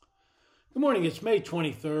Good morning, it's May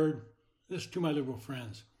 23rd. This is to my liberal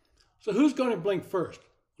friends. So who's going to blink first?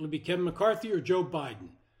 Will it be Kevin McCarthy or Joe Biden?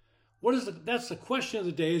 That's the question of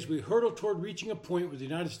the day as we hurtle toward reaching a point where the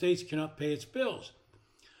United States cannot pay its bills.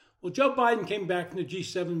 Well, Joe Biden came back from the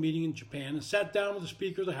G7 meeting in Japan and sat down with the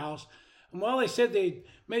Speaker of the House, and while they said they'd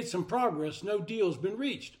made some progress, no deal has been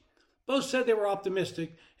reached. Both said they were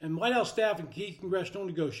optimistic, and White House staff and key congressional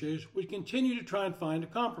negotiators would continue to try and find a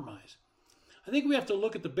compromise. I think we have to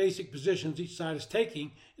look at the basic positions each side is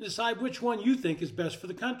taking and decide which one you think is best for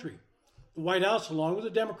the country. The White House, along with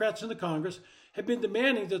the Democrats in the Congress, have been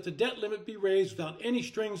demanding that the debt limit be raised without any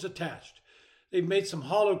strings attached. They've made some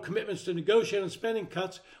hollow commitments to negotiate on spending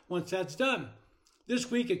cuts once that's done.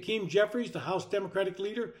 This week, Hakeem Jeffries, the House Democratic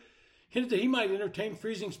leader, hinted that he might entertain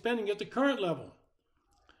freezing spending at the current level.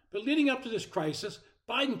 But leading up to this crisis,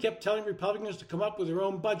 Biden kept telling Republicans to come up with their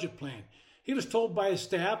own budget plan. He was told by his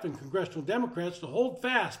staff and congressional Democrats to hold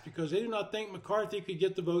fast because they do not think McCarthy could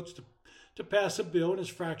get the votes to pass a bill in his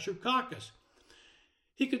fractured caucus.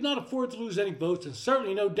 He could not afford to lose any votes, and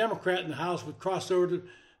certainly no Democrat in the House would cross over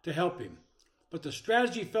to help him. But the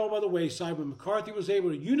strategy fell by the wayside when McCarthy was able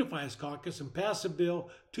to unify his caucus and pass a bill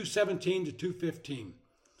 217 to 215.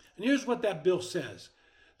 And here's what that bill says.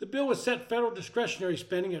 The bill would set federal discretionary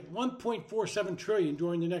spending at $1.47 trillion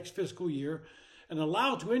during the next fiscal year, and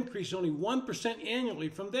allowed to increase only 1% annually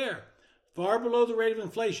from there, far below the rate of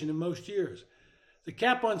inflation in most years. The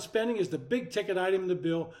cap on spending is the big ticket item in the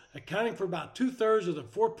bill, accounting for about two-thirds of the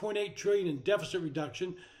 $4.8 trillion in deficit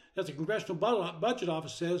reduction that the Congressional Budget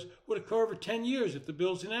Office says would occur over 10 years if the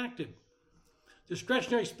bill is enacted.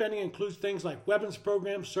 Discretionary spending includes things like weapons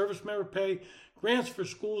programs, service member pay, grants for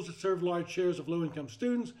schools that serve large shares of low-income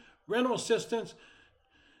students, rental assistance,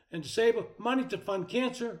 and disabled, money to fund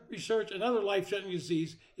cancer research and other life-threatening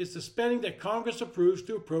disease. Is the spending that Congress approves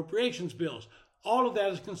through appropriations bills. All of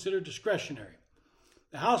that is considered discretionary.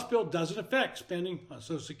 The House bill doesn't affect spending on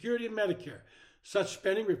Social Security and Medicare. Such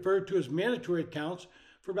spending, referred to as mandatory, accounts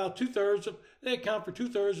for about two-thirds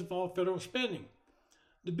of all federal spending.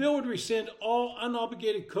 The bill would rescind all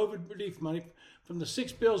unobligated COVID relief money from the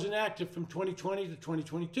 6 bills enacted from 2020 to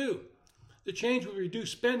 2022. The change would reduce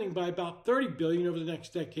spending by about $30 billion over the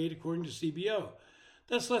next decade, according to CBO.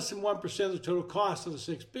 That's less than 1% of the total cost of the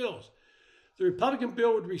 6 bills. The Republican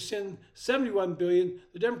bill would rescind $71 billion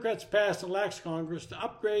the Democrats passed and lax Congress to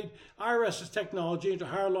upgrade IRS's technology and to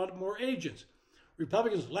hire a lot more agents.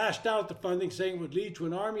 Republicans lashed out at the funding, saying it would lead to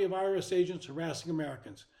an army of IRS agents harassing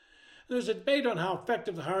Americans. And there's a debate on how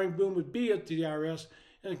effective the hiring boom would be at the IRS,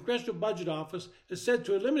 and the Congressional Budget Office has said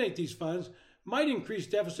to eliminate these funds might increase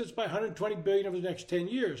deficits by $120 billion over the next 10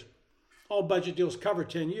 years. All budget deals cover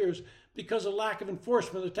 10 years because of lack of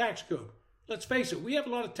enforcement of the tax code. Let's face it, we have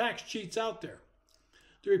a lot of tax cheats out there.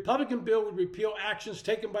 The Republican bill would repeal actions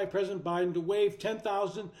taken by President Biden to waive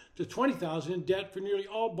 $10,000 to $20,000 in debt for nearly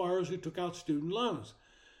all borrowers who took out student loans.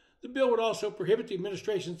 The bill would also prohibit the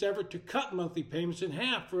administration's effort to cut monthly payments in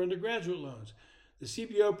half for undergraduate loans. The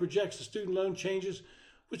CBO projects the student loan changes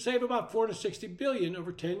would save about $460 billion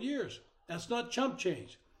over 10 years. That's not chump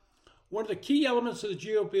change. One of the key elements of the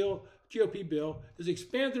GOP bill is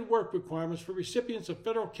expanded work requirements for recipients of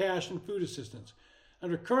federal cash and food assistance.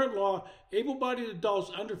 Under current law, able-bodied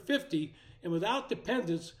adults under 50 and without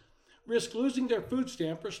dependents risk losing their food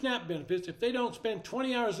stamp or SNAP benefits if they don't spend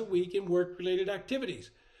 20 hours a week in work-related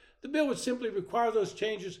activities. The bill would simply require those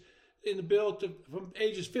changes in the bill from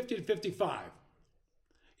ages 50 to 55.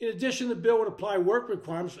 In addition, the bill would apply work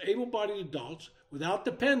requirements for able-bodied adults without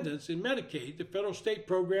dependents in Medicaid, the federal state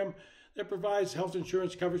program that provides health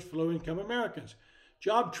insurance coverage for low-income Americans.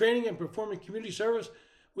 Job training and performing community service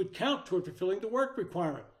would count toward fulfilling the work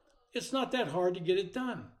requirement. It's not that hard to get it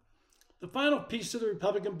done. The final piece of the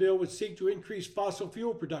Republican bill would seek to increase fossil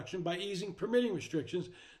fuel production by easing permitting restrictions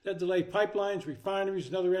that delay pipelines, refineries,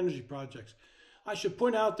 and other energy projects. I should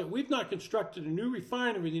point out that we've not constructed a new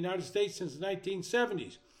refinery in the United States since the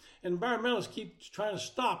 1970s. And environmentalists keep trying to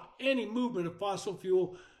stop any movement of fossil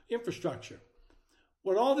fuel infrastructure.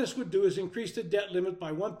 What all this would do is increase the debt limit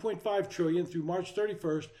by $1.5 trillion through March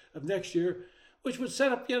 31st of next year, which would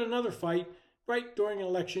set up yet another fight right during an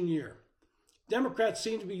election year. Democrats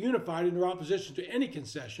seem to be unified in their opposition to any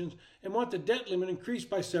concessions and want the debt limit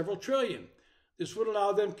increased by several trillion. This would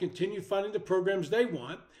allow them to continue funding the programs they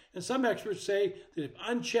want, and some experts say that if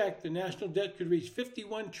unchecked, the national debt could reach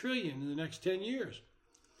 $51 trillion in the next 10 years.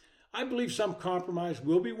 I believe some compromise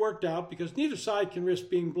will be worked out because neither side can risk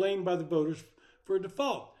being blamed by the voters for a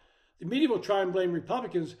default. The media will try and blame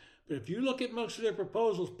Republicans, but if you look at most of their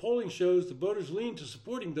proposals, polling shows the voters lean to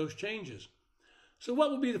supporting those changes. So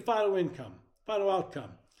what will be the final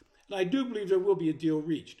outcome? And I do believe there will be a deal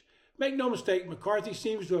reached. Make no mistake, McCarthy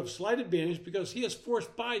seems to have slight advantage because he has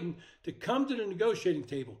forced Biden to come to the negotiating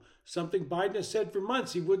table, something Biden has said for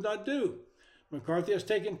months he would not do. McCarthy has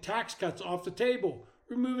taken tax cuts off the table,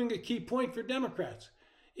 removing a key point for Democrats.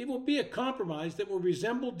 It will be a compromise that will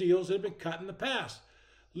resemble deals that have been cut in the past.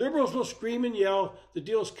 Liberals will scream and yell the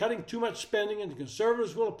deal is cutting too much spending, and the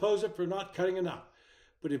conservatives will oppose it for not cutting enough.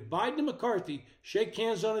 But if Biden and McCarthy shake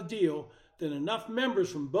hands on a deal, then enough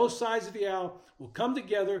members from both sides of the aisle will come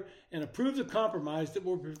together and approve the compromise that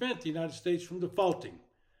will prevent the United States from defaulting.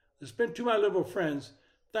 This has been To My Liberal Friends.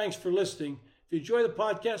 Thanks for listening. If you enjoy the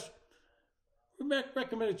podcast,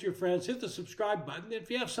 recommend it to your friends. Hit the subscribe button. If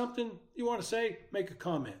you have something you want to say, make a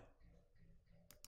comment.